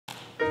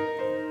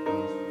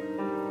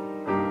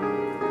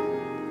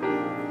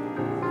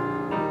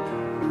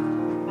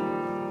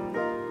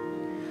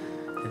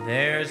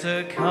There's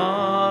a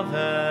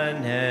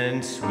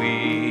covenant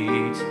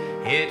sweet,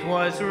 it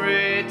was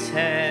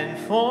written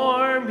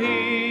for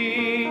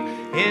me.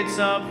 It's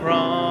a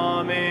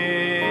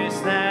promise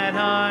that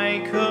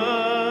I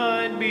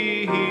could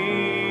be healed.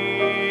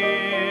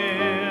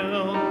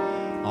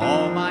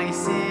 All my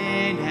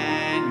sin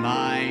and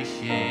my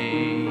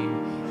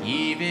shame,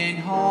 even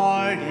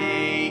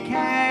heartache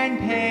and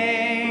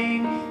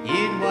pain,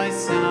 it was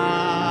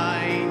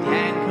signed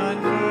and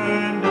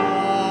confirmed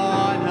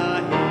on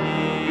a hill.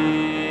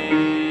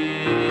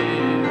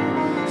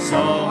 So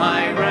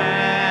I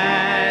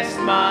rest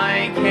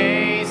my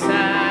case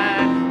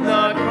at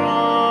the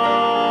cross,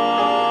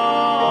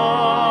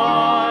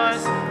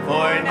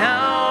 for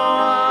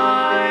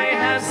now I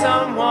have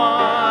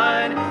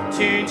someone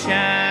to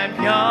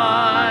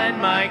champion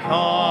my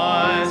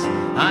cause.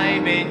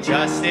 I've been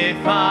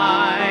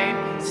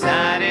justified,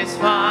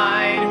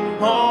 satisfied,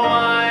 oh,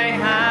 I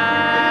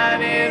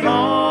have it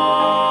all.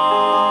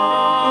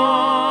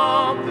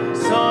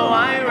 So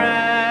I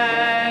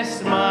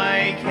rest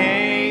my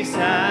case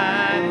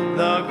at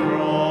the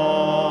cross.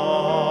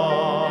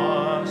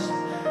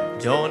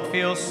 Don't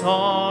feel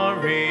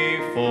sorry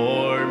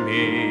for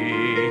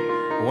me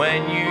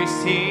when you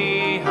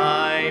see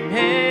I'm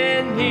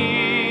in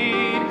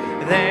need.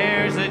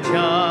 There's a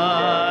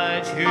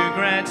judge who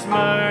grants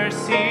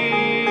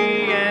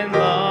mercy and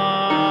love.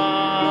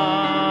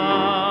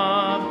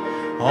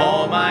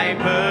 All my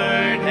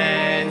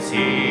burdens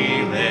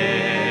he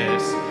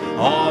lifts,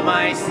 all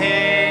my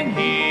sin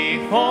he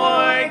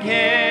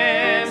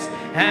forgives.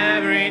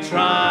 Every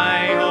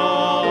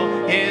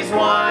trial is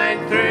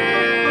won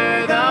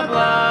through the blood.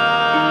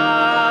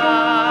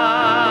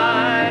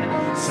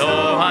 So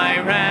I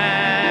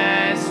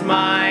rest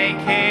my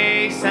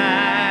case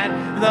at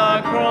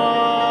the cross,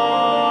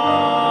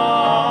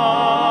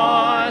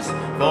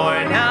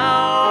 for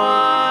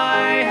now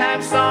I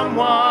have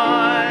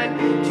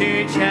someone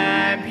to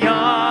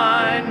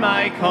champion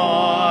my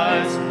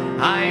cause.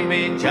 I've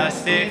been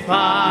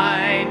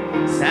justified,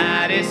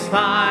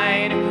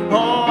 satisfied,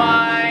 oh,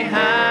 I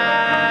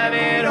have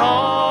it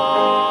all.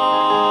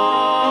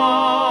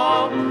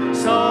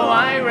 So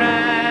I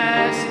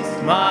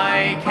rest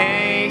my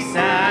case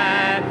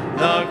at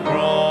the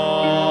cross.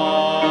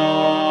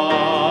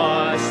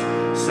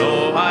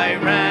 So I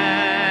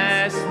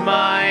rest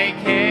my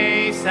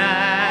case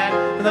at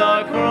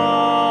the cross,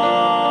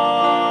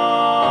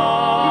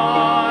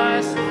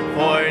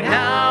 for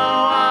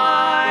now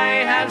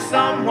I have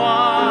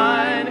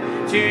someone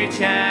to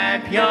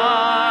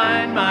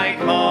champion my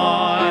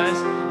cause.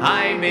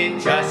 I've been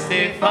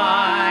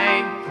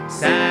justified,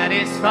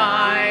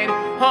 satisfied,